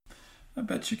I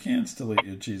bet you can still eat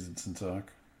your Cheez-Its and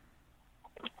talk.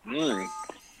 Mm.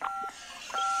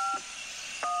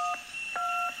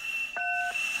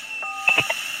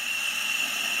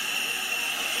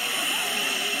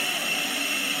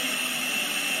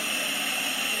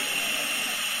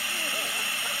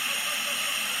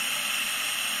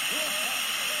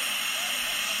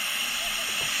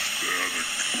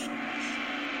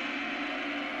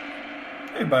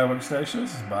 Hey, Biowork Station,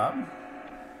 this is Bob.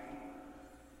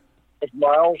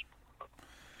 Miles.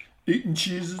 Eating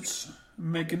Cheez-Its,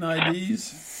 making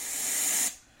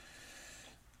IDs.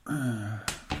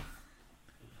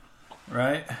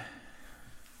 Right?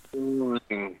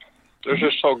 Mm. This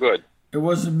is so good. It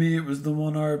wasn't me, it was the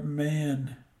one-armed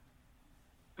man.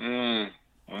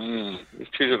 These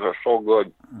cheeses are so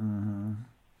good. Mm-hmm.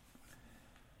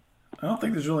 I don't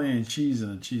think there's really any cheese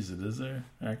in a Cheez-It, is there,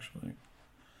 actually?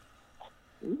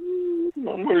 I'm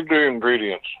going to do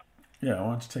ingredients. Yeah,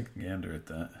 why don't you take a gander at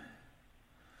that?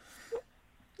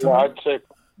 Yeah, I'd say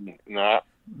nah.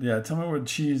 Yeah, tell me what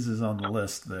cheese is on the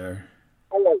list there.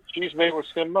 I like cheese made with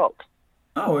skim milk.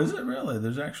 Oh, is it really?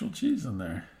 There's actual cheese in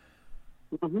there.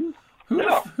 Mm-hmm.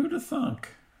 Who'd have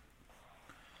thunk?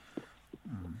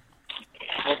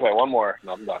 Okay, one more.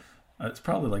 No, I'm done. It's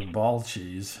probably like ball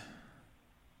cheese.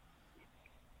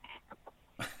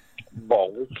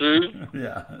 Ball cheese?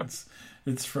 Yeah,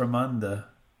 it's from under.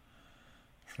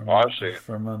 I see.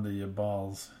 From under your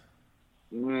balls.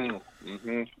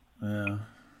 Mm-hmm. Yeah.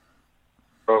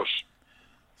 Gross.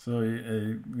 So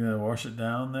you gonna wash it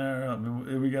down there? I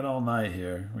mean, we got all night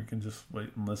here. We can just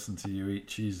wait and listen to you eat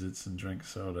Cheez-Its and drink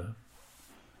soda.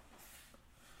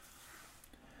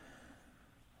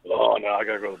 Oh, no, I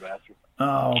gotta go to the bathroom.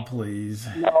 Oh, please.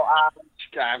 No,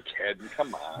 I'm kidding.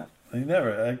 Come on.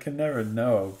 I can never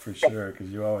know for sure because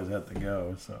you always have to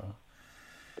go. So.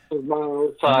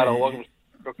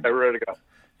 Okay, ready to go.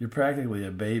 You're practically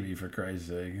a baby, for Christ's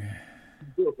sake.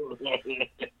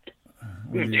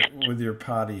 with your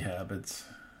potty habits.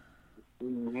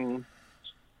 Mm-hmm.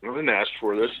 I didn't ask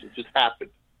for this. It just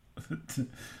happened. It's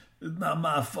not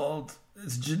my fault.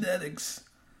 It's genetics.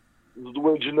 This is the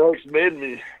way genetics made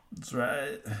me. That's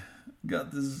right. I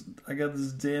got this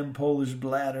damn Polish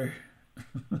bladder.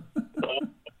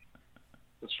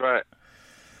 That's right.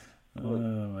 Oh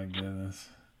my goodness.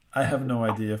 I have no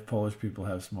idea if Polish people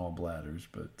have small bladders,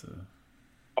 but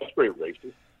that's pretty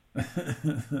racist.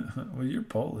 well, you're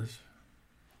Polish.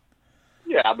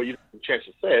 Yeah, but you don't have a chance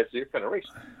to say it, so you're kind of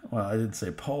racist. Well, I didn't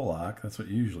say Polak. That's what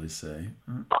you usually say.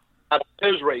 That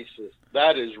is racist.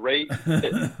 That is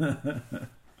racist.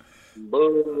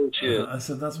 Bullshit. I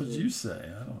said that's what you say.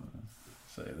 I don't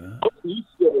say that. You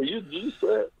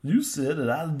said. You said it.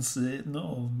 I didn't say it.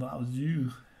 No, that was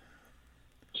you.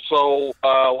 So,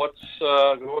 what's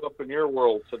going up in your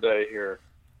world today here?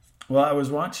 Well, I was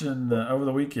watching over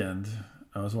the weekend.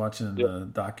 I was watching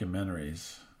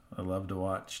documentaries. I love to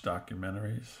watch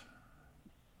documentaries.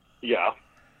 Yeah.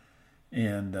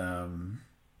 And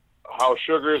How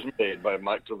Sugar is Made by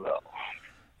Mike Tavell.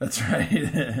 That's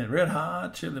right. Red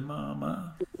Hot Chili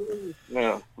Mama.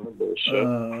 Yeah.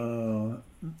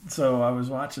 So I was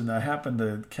watching. I happened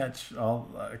to catch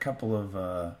a couple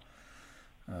of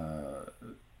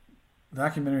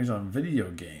documentaries on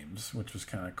video games, which was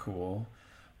kind of cool.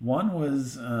 One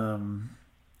was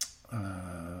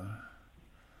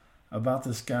about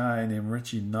this guy named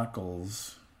Richie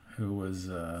Knuckles who was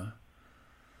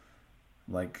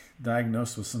like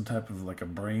diagnosed with some type of like a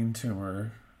brain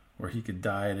tumor where he could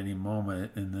die at any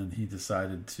moment, and then he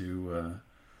decided to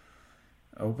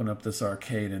open up this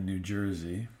arcade in New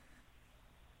Jersey.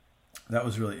 That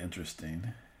was really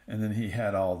interesting. And then he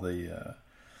had all the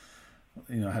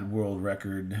had world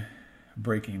record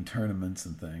breaking tournaments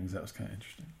and things. That was kind of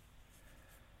interesting.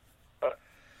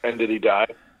 And did he die?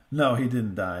 No, he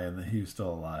didn't die, and he was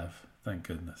still alive. Thank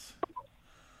goodness.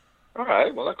 All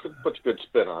right. Well, that could put a good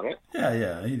spin on it.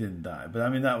 Yeah, he didn't die. But, I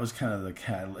mean, that was kind of the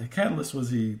catalyst. Catalyst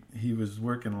was he was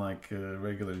working like a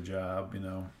regular job,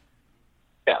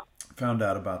 Yeah. Found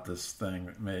out about this thing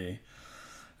that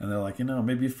and they're like,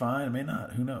 maybe fine, it may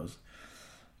not. Who knows?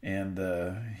 And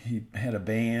he had a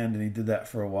band, and he did that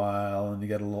for a while, and he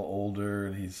got a little older,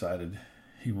 and he decided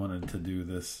he wanted to do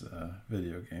this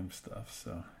video game stuff.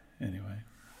 So, anyway.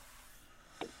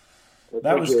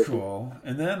 That was cool.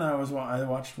 And then I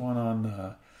watched one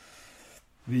on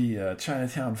the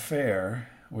Chinatown Fair,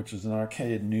 which is an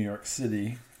arcade in New York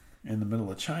City in the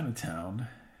middle of Chinatown.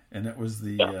 And it was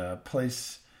the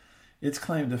place. Its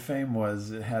claim to fame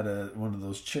was it had one of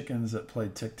those chickens that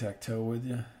played tic-tac-toe with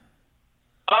you.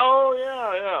 Oh,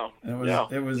 yeah. And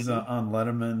it was on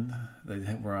Letterman. They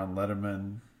were on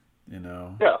Letterman,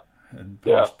 Yeah. and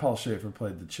Yeah. Paul Schaefer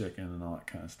played the chicken and all that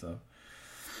kind of stuff.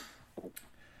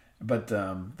 But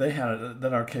they had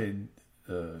that arcade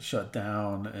shut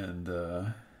down, and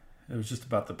it was just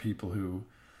about the people who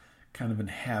kind of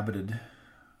inhabited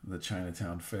the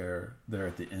Chinatown Fair there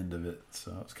at the end of it.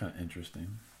 So it was kind of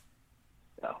interesting.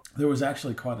 Yeah. There was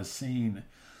actually quite a scene,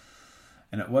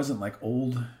 and it wasn't like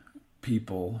old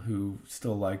people who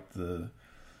still liked the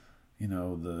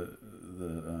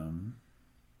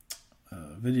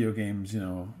video games,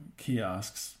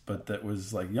 kiosks, but that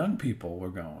was like young people were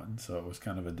going, so it was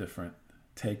kind of a different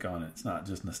take on it. It's not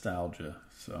just nostalgia.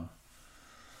 So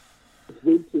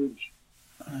Vintage.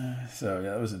 yeah,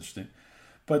 that was interesting.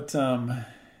 But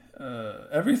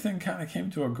everything kind of came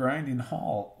to a grinding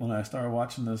halt when I started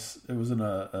watching this. It was in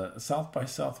a South by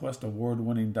Southwest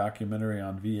award-winning documentary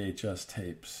on VHS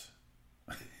tapes.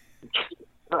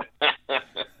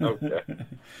 Okay.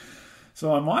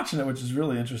 So I'm watching it, which is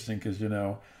really interesting because,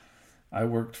 I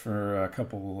worked for a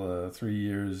couple, 3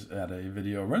 years at a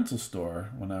video rental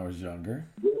store when I was younger.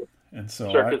 And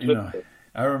so,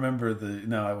 I remember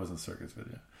no, I wasn't Circus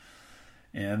Video.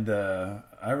 And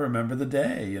I remember the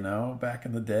day, back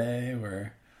in the day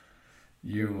where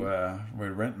you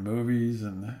would rent movies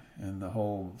and the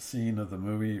whole scene of the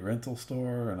movie rental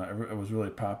store. And it was really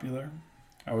popular.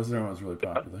 I was there when it was really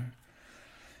popular.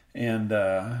 And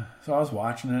so I was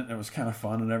watching it, and it was kind of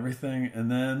fun and everything.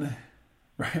 And then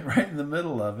right in the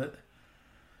middle of it,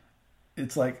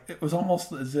 it's like, it was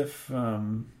almost as if,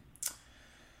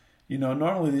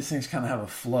 normally these things kind of have a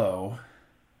flow.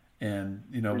 And,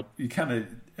 you kind of,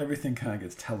 everything kind of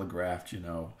gets telegraphed,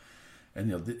 and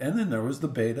then there was the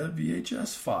beta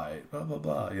VHS fight, blah, blah,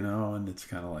 blah, and it's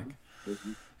kind of like,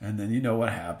 and then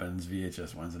what happens,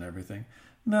 VHS wins and everything.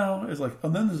 No, it's like,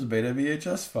 and then there's a beta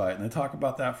VHS fight, and they talk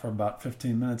about that for about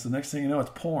 15 minutes. The next thing you know, it's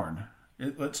porn.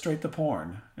 It went straight to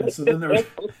porn. And so then there was,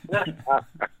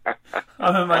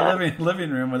 I'm in my living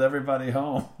room with everybody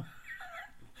home.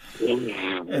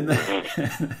 And then,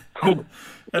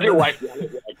 and your wife,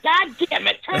 God damn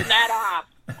it, turn that off.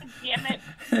 God damn it.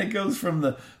 And it goes from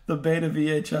the beta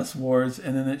VHS wars,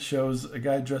 and then it shows a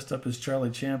guy dressed up as Charlie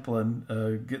Chaplin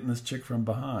getting this chick from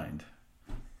behind.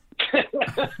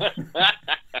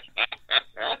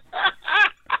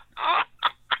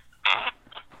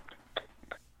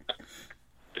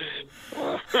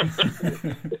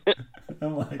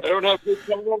 I'm like, I don't have to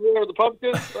come over there with the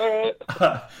pumpkins. All right.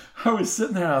 I was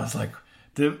sitting there. I was like,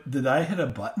 did I hit a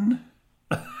button?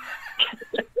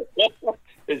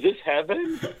 Is this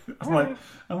heaven? I'm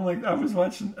like, I was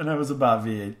watching, and I was about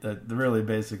V8. Really,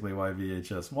 basically, why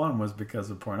VHS won was because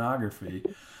of pornography.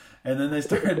 And then they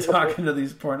started talking to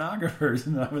these pornographers,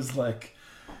 and I was like,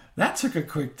 that took a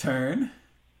quick turn.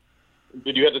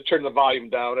 Did you have to turn the volume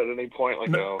down at any point? Like,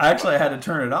 no. Actually, I had to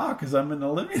turn it off because I'm in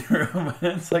the living room,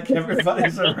 and it's like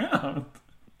everybody's around.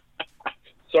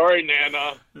 Sorry,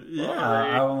 Nana. Yeah, Sorry.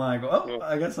 I'm like, well,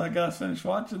 I guess I gotta finish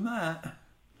watching that.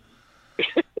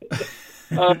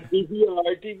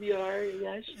 DVR,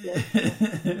 yes.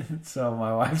 So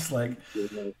my wife's like,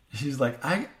 she's like,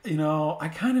 I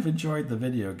kind of enjoyed the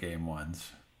video game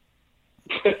ones.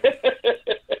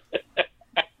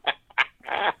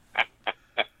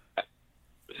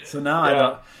 So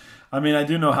now I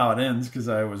do know how it ends because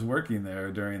I was working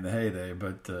there during the heyday,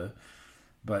 but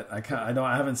I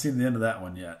haven't seen the end of that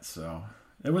one yet. So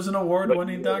it was an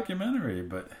award-winning documentary,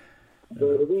 but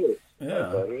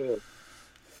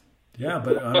yeah,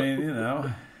 but I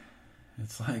mean,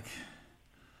 it's like,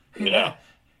 hey,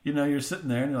 you're sitting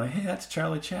there and you're like, hey, that's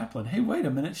Charlie Chaplin. Hey, wait a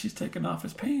minute, she's taking off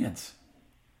his pants.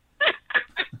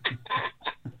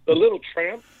 The Little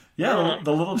Tramp. Yeah,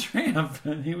 the Little Tramp,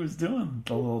 and he was doing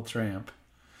the Little Tramp.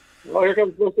 Oh, here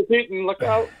comes Mr. Keaton! Look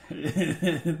out!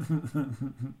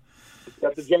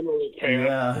 Got the general tramp.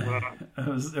 Yeah,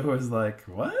 it was like,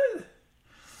 what?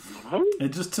 It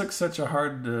just took such a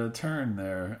hard turn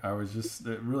there.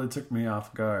 It really took me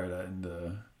off guard. And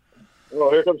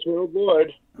oh, here comes Harold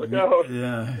Lloyd! Look out!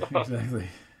 Yeah, exactly.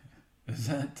 Is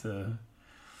that?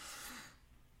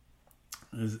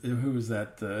 Who was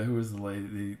that? Who was the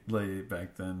lady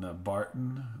back then?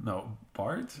 Barton? No,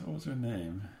 Bart. What was her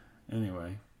name?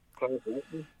 Anyway,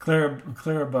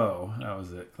 Clara Bow. That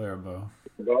was it. Clara Bow.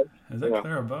 Is that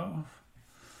Clara Bow?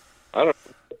 I don't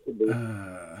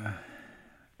know.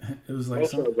 It was like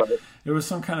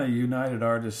some kind of United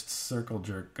Artists circle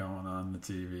jerk going on the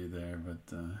TV there, but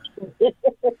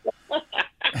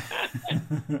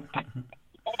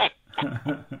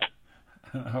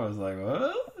I was like,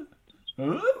 what?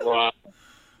 Wow.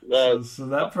 So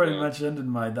that pretty much ended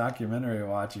my documentary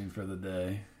watching for the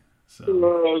day. So,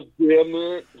 oh, damn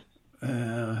it.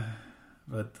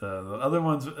 But the other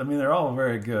ones, I mean, they're all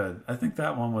very good. I think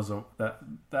that one was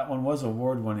that one was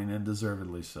award winning and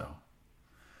deservedly so.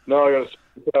 Now I gotta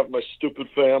have my stupid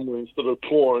family instead of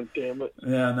porn. Damn it.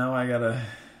 Yeah, now I gotta.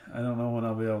 I don't know when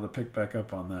I'll be able to pick back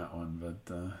up on that one,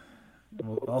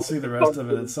 but I'll see the rest of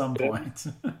it at some point.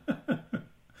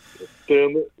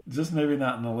 Damn it. Just maybe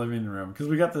not in the living room because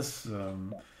we got this.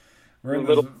 We're in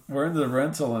the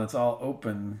rental and it's all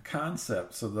open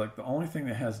concept. So like the only thing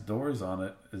that has doors on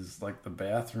it is like the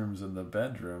bathrooms and the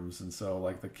bedrooms, and so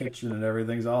like the kitchen and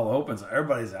everything's all open. So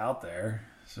everybody's out there.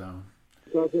 So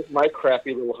sounds like my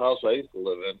crappy little house I used to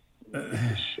live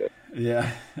in. Shit.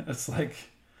 Yeah, it's like.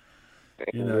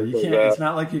 You can't. It's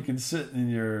not like you can sit in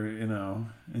your, in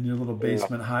your little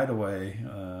basement hideaway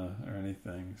or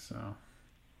anything. So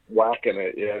whacking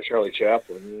it, yeah, Charlie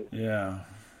Chaplin. Yeah.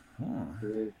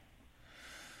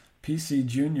 PC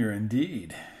Junior,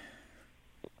 indeed.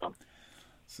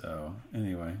 So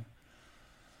anyway,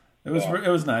 it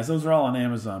was nice. Those are all on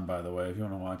Amazon, by the way. If you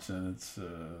want to watch it, it's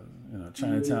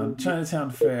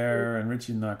Chinatown Fair and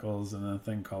Richie Knuckles and a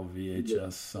thing called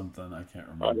VHS something I can't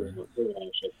remember.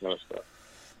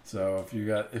 So if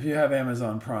you have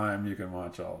Amazon Prime, you can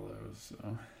watch all those.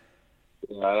 So.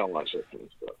 Yeah, I don't watch that kind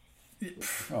of stuff.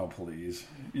 Oh please,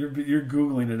 you're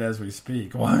googling it as we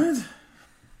speak. What?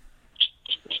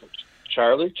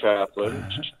 Charlie Chaplin.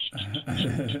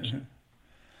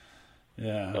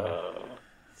 Yeah.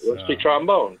 Rusty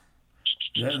trombone.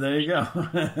 Yeah, there you go.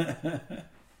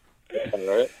 All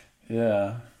right.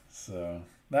 Yeah. So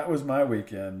that was my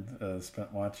weekend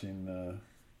spent watching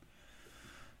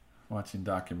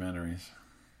documentaries.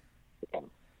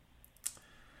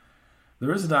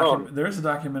 There is a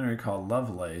documentary called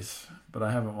Lovelace, but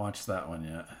I haven't watched that one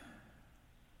yet.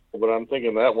 But I'm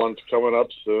thinking that one's coming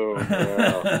up soon.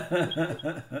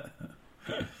 Yeah.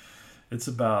 It's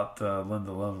about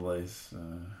Linda Lovelace.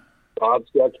 Bob's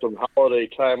got some holiday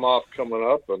time off coming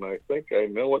up, and I think I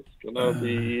know what's going to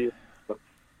be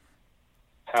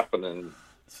happening.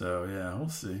 So, yeah, we'll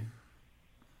see.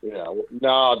 Yeah,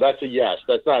 no, that's a yes.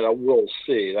 That's not a we'll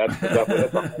see. That's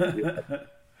definitely a yes.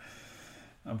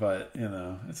 But,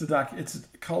 it's it's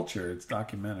culture. It's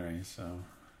documentary, so...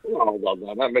 Oh, well,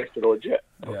 that makes it legit.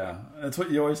 Yeah, that's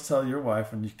what you always tell your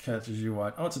wife when you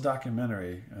watch. Oh, it's a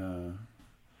documentary.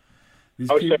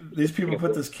 These people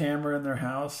put this camera in their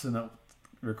house and it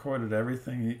recorded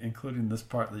everything, including this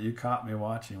part that you caught me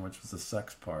watching, which was the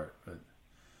sex part. But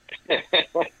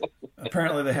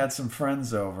apparently, they had some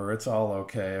friends over. It's all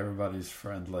okay. Everybody's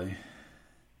friendly.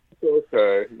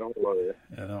 Okay, don't worry.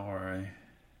 Yeah, don't worry.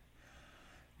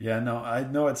 Yeah, no, I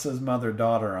know it says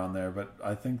mother-daughter on there, but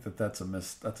I think that's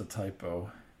a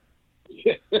typo.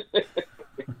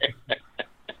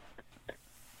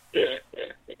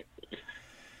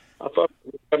 I thought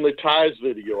it was Family Ties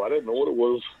video. I didn't know what it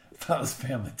was. That was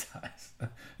Family Ties.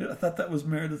 I thought that was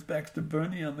Meredith Baxter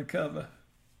Burney on the cover.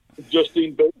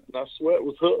 Justine Bateman, I swear it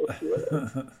was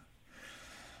her.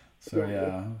 So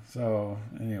yeah. So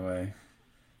anyway,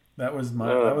 that was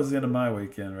the end of my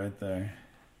weekend right there.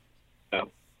 Yeah.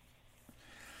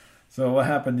 So what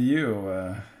happened to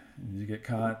you? Did you get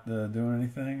caught doing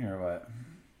anything or what?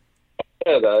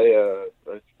 I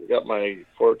got my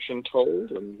fortune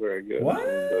told, and very good. What?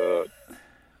 And,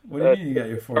 what do you mean you got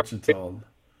your fortune told?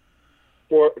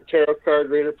 Tarot card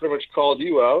reader pretty much called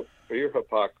you out for your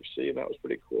hypocrisy, and that was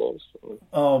pretty cool. So.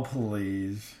 Oh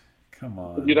please, come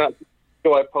on! Did you not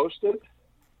know I posted?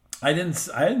 I didn't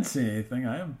see anything.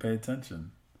 I haven't paid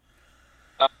attention.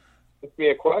 Asked me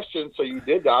a question, so you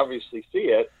did obviously see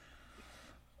it.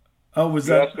 Oh, was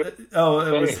that? Oh,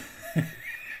 it was.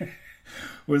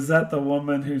 Was that the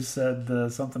woman who said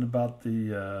something about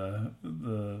the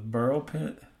burrow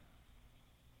pit?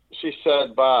 She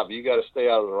said, "Bob, you got to stay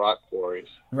out of the rock quarries."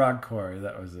 Rock quarry,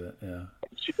 that was it. Yeah.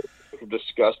 She had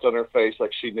disgust on her face,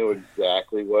 like she knew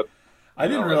exactly what. I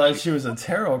didn't realize she was a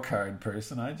tarot card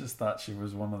person. I just thought she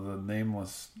was one of the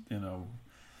nameless,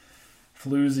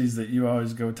 floozies that you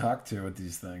always go talk to at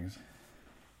these things.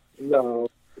 No,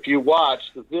 if you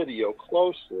watch the video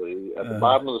closely, at the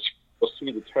bottom of the screen, you'll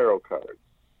see the tarot card.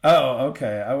 Oh,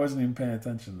 okay. I wasn't even paying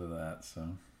attention to that, so.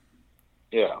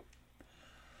 Yeah.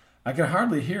 I could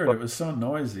hardly hear it. It was so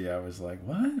noisy. I was like,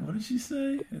 what? What did she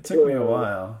say? It took me a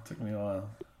while.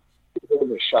 In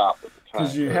the shop at the time.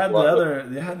 Because you had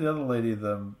the other lady,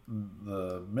 the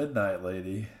midnight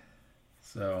lady.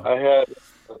 So I had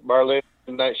Marlene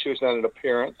midnight. She was at an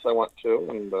appearance I went to,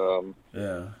 and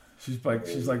yeah, she's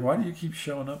like, why do you keep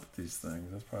showing up at these things?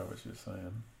 That's probably what she was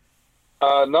saying.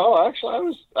 No,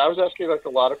 actually, I was asking like a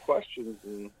lot of questions,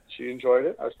 and she enjoyed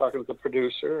it. I was talking to the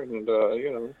producer, and got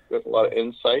a lot of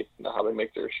insight into how they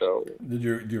make their show.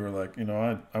 You were like,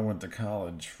 I went to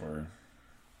college for.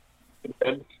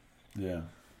 And Yeah.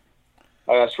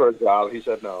 I asked for a job. He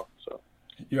said no. So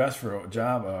You asked for a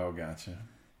job? Oh, gotcha.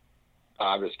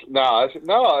 I'm just no. It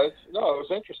was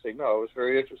interesting. No, it was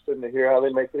very interesting to hear how they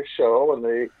make their show, and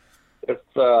if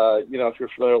you're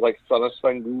familiar with like Son of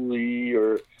Svengoolie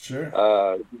or Sure.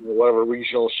 whatever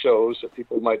regional shows that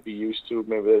people might be used to,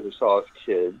 maybe they saw as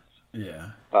kids.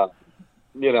 Yeah.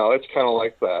 It's kind of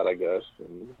like that, I guess.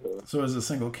 And, So is it a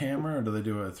single camera, or do they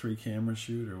do a 3-camera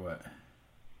shoot, or what?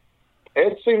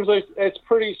 it seems like it's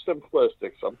pretty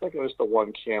simplistic, so I'm thinking just a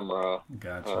one camera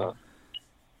Gotcha.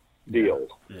 deal.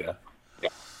 Yeah. Yeah.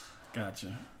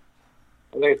 Gotcha.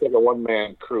 I think it's like a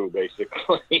one-man crew,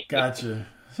 basically. Gotcha.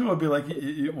 So it'd be like,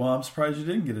 well, I'm surprised you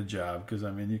didn't get a job, because,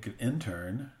 you could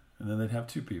intern, and then they'd have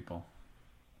 2 people.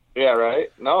 Yeah,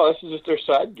 right? No, this is just their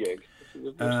side gig.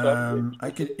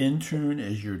 I could intern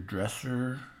as your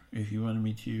dresser, if you wanted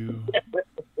me to.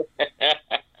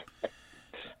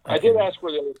 I did ask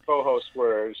where the other co-hosts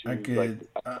were. And she I was could. like,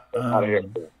 out of here.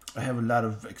 I have a lot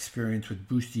of experience with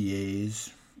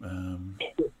bustiers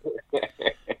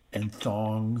and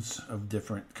thongs of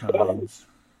different kinds.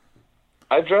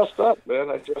 I dressed up, man.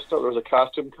 There was a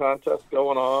costume contest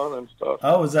going on and stuff.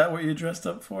 Oh, is that what you dressed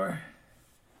up for?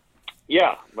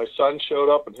 Yeah, my son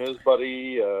showed up and his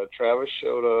buddy Travis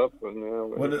showed up.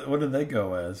 And what did they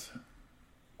go as?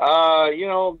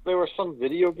 There were some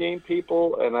video game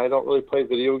people, and I don't really play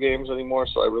video games anymore,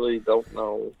 so I really don't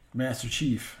know. Master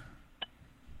Chief.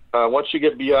 Once you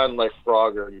get beyond like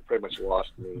Frogger, you pretty much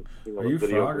lost me. Are you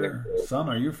Frogger? Son,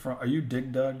 are you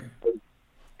Dig Dug?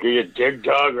 Are you Dig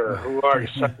Dug, or who are you?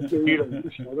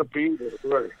 Centipede?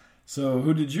 Who are you? So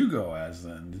who did you go as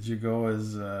then? Did you go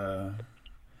as... I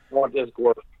want this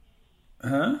Gorf.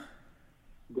 Huh?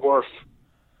 Gorf.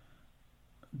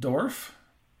 Dorf?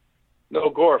 No,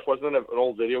 Gorf. Wasn't it an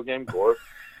old video game, Gorf?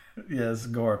 Yes,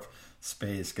 Gorf.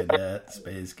 Space Cadet.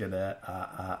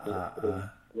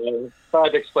 Yeah, tried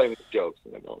to explain the jokes.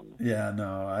 Yeah,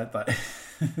 no, I thought...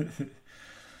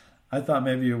 I thought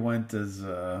maybe you went as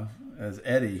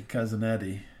Eddie, Cousin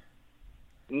Eddie.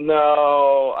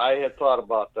 No, I had thought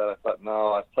about that. I thought,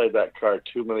 no, I've played that card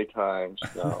too many times.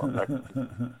 No.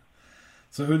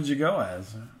 So who did you go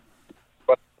as?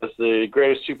 It's the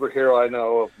greatest superhero I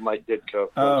know of, Mike Ditko.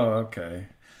 Oh, okay.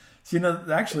 So,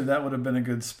 actually, that would have been a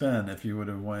good spin if you would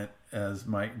have went as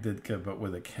Mike Ditka, but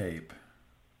with a cape.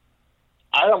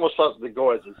 I almost thought to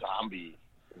go as a zombie.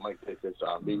 Mike Ditka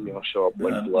zombie, show up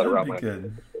like blood around my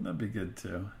head. That'd be good,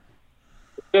 too.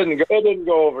 It didn't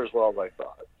go over as well as I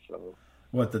thought. So.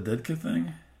 What, the Ditka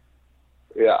thing?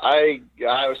 Yeah, I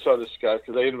was so disgusted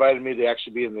because they invited me to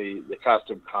actually be in the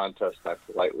costume contest. And I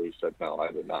politely said no,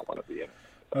 I did not want to be in it.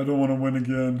 I don't want to win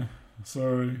again.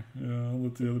 Sorry. Yeah, I'll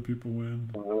let the other people win.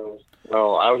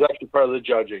 No, I was actually part of the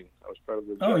judging.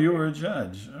 Oh, you were a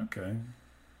judge. Okay.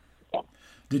 Yeah.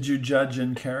 Did you judge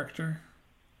in character?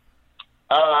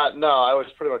 No, I was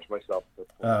pretty much myself.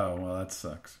 Oh, well, that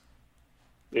sucks.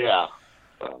 Yeah.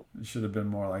 It should have been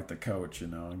more like the coach,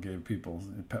 and gave people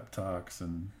pep talks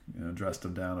and, dressed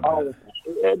them down a bit.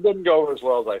 It didn't go over as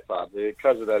well as I thought. The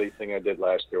Cousin Eddie thing I did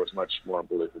last year was much more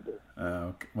believable.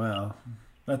 Okay. Well,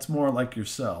 that's more like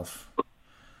yourself.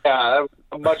 Yeah,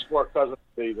 I'm much more Cousin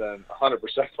Eddie than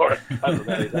 100% more Cousin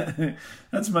Eddie.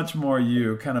 That's much more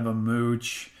you, kind of a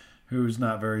mooch who's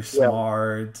not very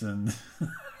smart and...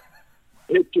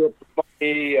 hit you up the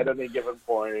funny at any given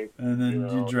point. And then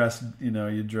you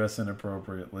dress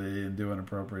inappropriately and do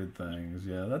inappropriate things.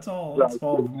 Yeah, that's all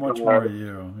much more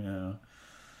you. Yeah.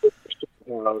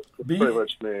 Pretty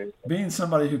much me. Being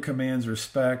somebody who commands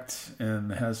respect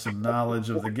and has some knowledge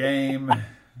of the game.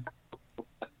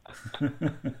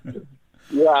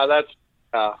 Yeah,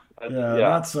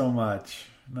 not so much.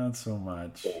 Not so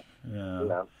much.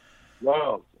 Yeah.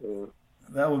 Wow.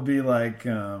 That would be like,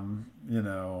 Gomer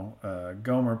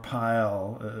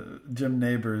Pyle, Jim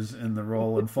Nabors in the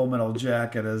role in Full Metal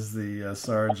Jacket as the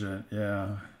sergeant.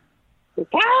 Yeah.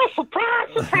 Surprise!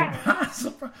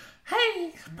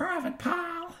 Hey, Private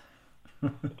Pyle.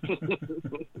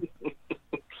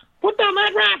 Put down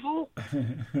that rifle.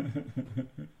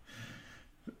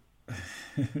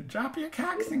 Drop your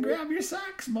cocks and grab your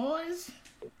socks, boys.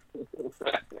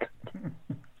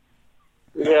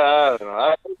 Yeah, I don't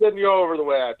know. It didn't go over the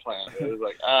way I planned. It was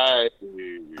like,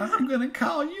 I'm going to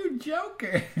call you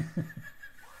Joker.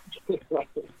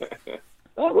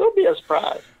 That will be a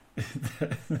surprise.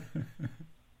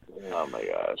 Oh, my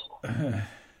gosh.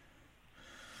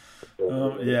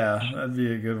 Yeah, that'd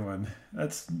be a good one.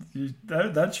 That's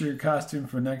your costume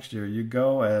for next year. You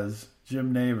go as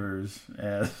Jim Neighbors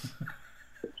as.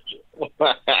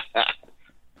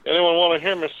 Anyone want to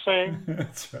hear me sing?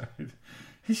 That's right.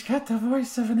 He's got the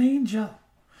voice of an angel.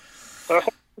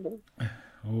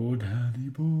 Oh, Danny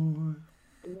boy.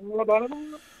 So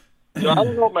I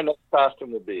don't know what my next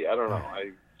costume will be. I don't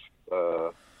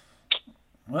know.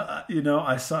 Well,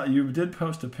 I saw you did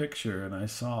post a picture, and I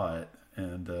saw it,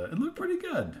 and it looked pretty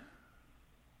good.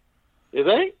 You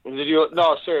think? Did you?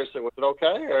 No, seriously, was it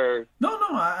okay? Or no,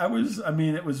 I was. I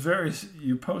mean, it was very.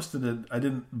 You posted it. I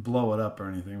didn't blow it up or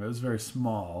anything, but it was very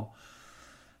small,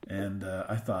 and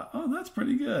I thought, oh, that's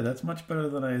pretty good. That's much better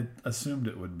than I assumed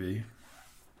it would be.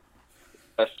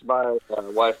 my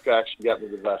wife actually got me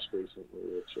the vest recently,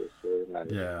 which is very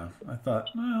nice. Yeah, I thought,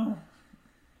 well.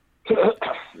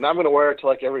 Now I'm going to wear it to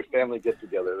like every family get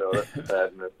together, though. That's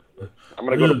sad. I'm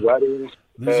going to go to weddings.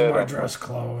 These are my dress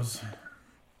clothes.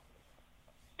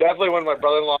 Definitely when my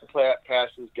brother-in-law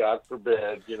passes, God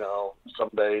forbid,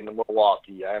 someday in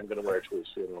Milwaukee, I am going to wear it to his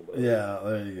funeral. Yeah,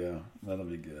 there you go. That'll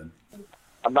be good.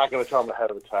 I'm not going to tell him ahead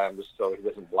of time just so he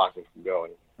doesn't block me from going.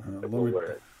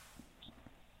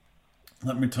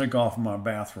 Let me take off my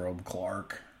bathrobe,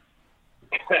 Clark.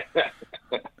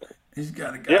 He's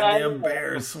got a goddamn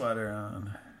bear sweater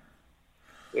on.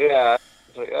 Yeah.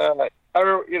 It's like,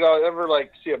 ever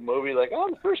like see a movie like, oh,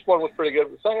 the first one was pretty good,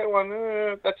 but the second one,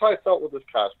 that's how I felt with this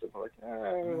costume. Like,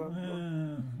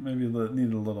 maybe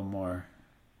needed a little more.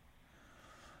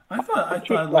 I thought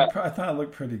it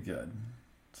looked pretty good.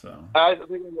 So I think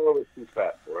I'm a little bit too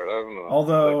fat for it. I don't know.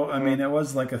 Although, I mean, it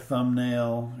was like a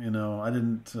thumbnail. I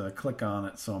didn't click on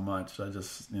it so much. I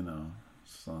just,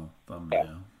 saw a thumbnail.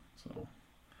 Yeah. So.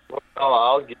 Well,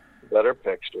 I'll get a better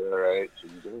picture, all right? So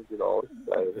you don't get all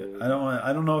excited. I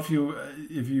don't know if you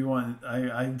want.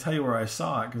 I can tell you where I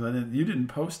saw it because you didn't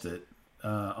post it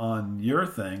on your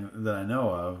thing that I know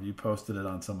of. You posted it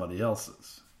on somebody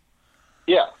else's.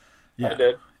 Yeah. I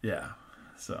did. Yeah.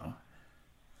 So.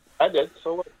 I did.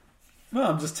 So what?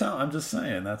 Well, I'm just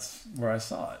saying that's where I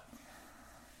saw it.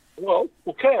 Well,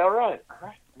 okay, all right.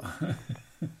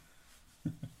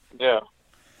 Yeah.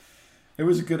 It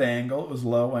was a good angle. It was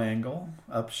low angle,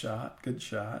 up shot, good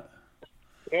shot.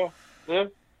 Yeah.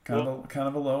 Kind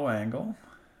of a low angle.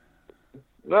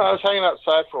 No, I was hanging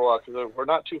outside for a while because we're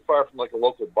not too far from like a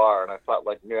local bar, and I thought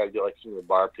like maybe I'd get like some of the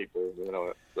bar people.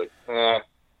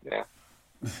 Yeah.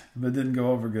 But it didn't go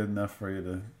over good enough for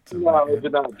you to No, it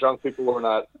did not. Drunk people were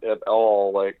not at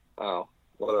all like, oh,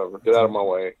 whatever. Get out of my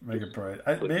way. Make it bright.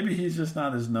 Maybe he's just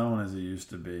not as known as he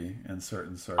used to be in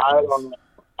certain circles. I don't know.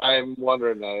 I'm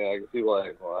wondering that. I can see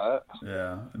like, what?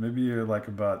 Yeah. Maybe you're like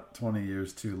about 20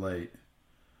 years too late.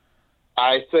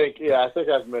 I think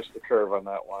I've missed the curve on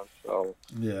that one. So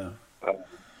yeah.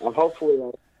 I'm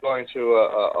hopefully going to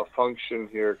a function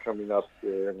here coming up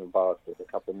here in about a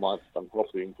couple months. I'm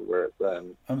hoping to wear it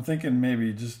then. I'm thinking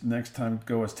maybe just next time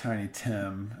go as Tiny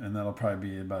Tim, and that'll probably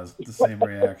be about the same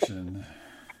reaction.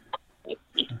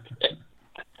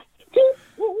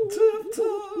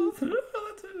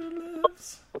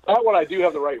 That one I do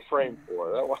have the right frame for.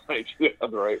 That one I do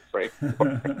have the right frame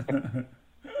for.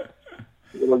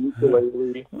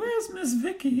 Where's Miss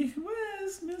Vicky?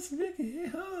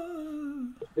 Oh.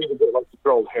 I need to get like the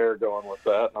girl's hair going with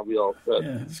that, and I'll be all set.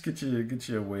 Yeah, just get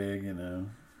you a wig,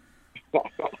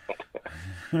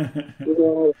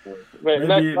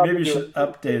 maybe you should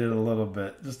update it a little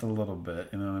bit, just a little bit.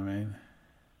 You know what I mean?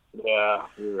 Yeah,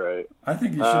 you're right. I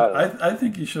think you should. I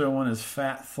think you should have won as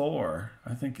Fat Thor.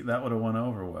 I think that would have won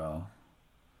over well.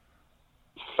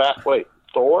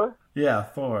 Thor? Yeah,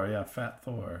 Thor. Yeah, Fat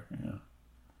Thor. Yeah.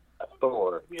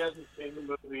 Thor. He hasn't seen the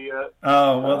movie yet.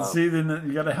 Oh well, see, then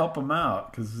you got to help him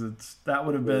out because that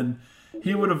would have been.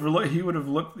 He would have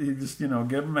looked. He just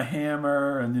give him a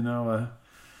hammer and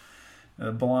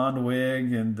a blonde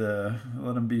wig and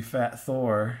let him be Fat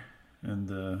Thor, and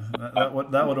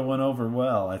that would have went over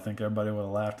well. I think everybody would have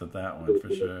laughed at that one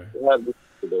for sure.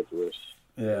 Ridiculous.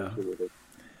 Yeah.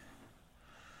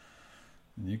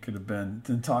 And you could have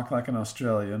didn't talk like an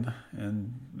Australian,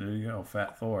 and there you go,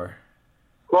 Fat Thor.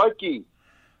 Crikey.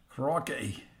 I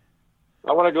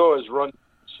want to go as Run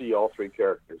see all three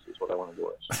characters is what I want to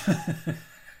go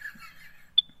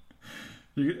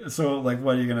as. So, like,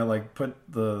 what are you gonna like do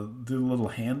the little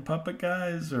hand puppet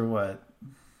guys or what?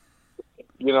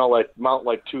 Like mount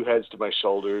like two heads to my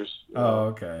shoulders. Oh,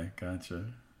 okay, gotcha.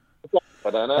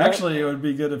 Actually, it would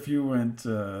be good if you went.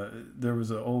 There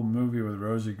was an old movie with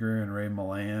Rosie Greer and Ray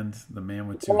Milland, The Man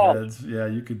with Two Heads. Yeah,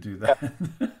 you could do that.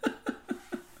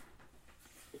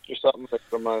 Or something like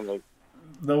from mine, like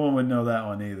no one would know that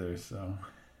one either. So,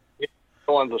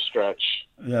 one's a stretch.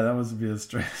 Yeah, that would be a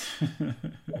stretch.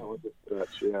 That one's a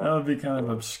stretch. Yeah. That would be kind of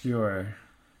obscure.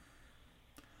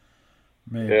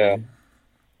 Maybe. Yeah.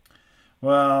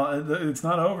 Well, it's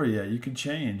not over yet. You could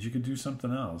change. You could do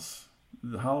something else.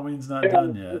 Halloween's not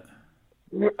done yet.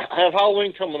 I have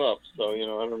Halloween coming up, so I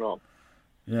don't know.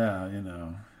 Yeah, I don't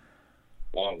know.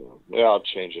 Yeah, I'll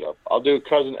change it up. I'll do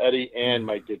Cousin Eddie and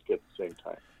my Ditka at the same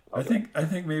time. I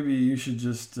think maybe you should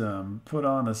just put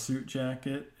on a suit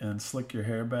jacket and slick your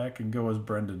hair back and go as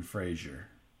Brendan Fraser.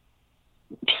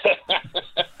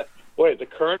 Wait, the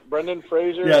current Brendan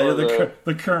Fraser? Yeah,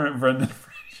 the current Brendan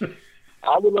Fraser.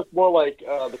 I would look more like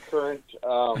the current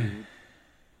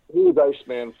who's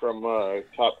Iceman from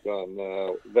Top Gun,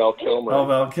 Val Kilmer. Oh,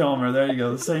 Val Kilmer. There you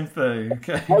go. The same thing.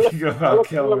 Okay, you go Val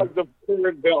Kilmer. More like the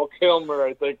current Val Kilmer,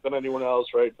 I think, than anyone else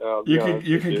right now.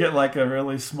 You could get like a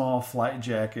really small flight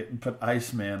jacket and put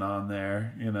Iceman on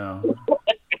there.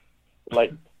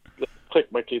 Like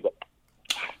click my teeth.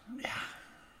 Yeah.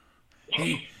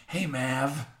 Hey,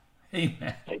 Mav. Hey,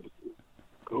 Mav.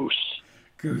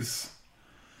 Goose.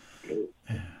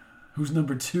 Yeah. Who's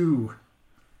number 2?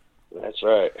 That's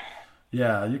right.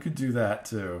 Yeah, you could do that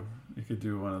too. You could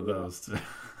do one of those too.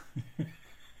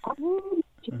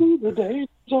 The days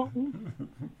on.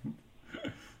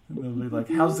 And they'll be like,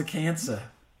 "How's the cancer?"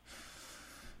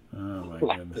 Oh my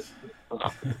goodness.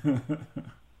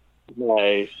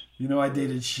 Nice. I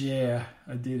dated Cher.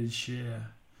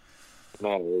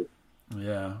 Nice.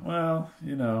 Yeah. Well,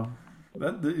 you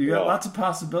got lots of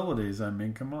possibilities. I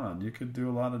mean, come on, you could do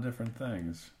a lot of different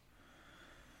things.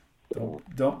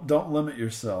 Don't limit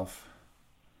yourself.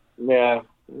 Yeah.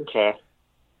 Okay.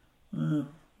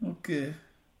 Okay.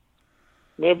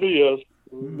 Maybe yes.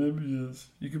 Maybe yes.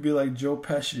 You could be like Joe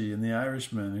Pesci in The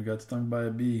Irishman who got stung by a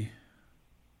bee.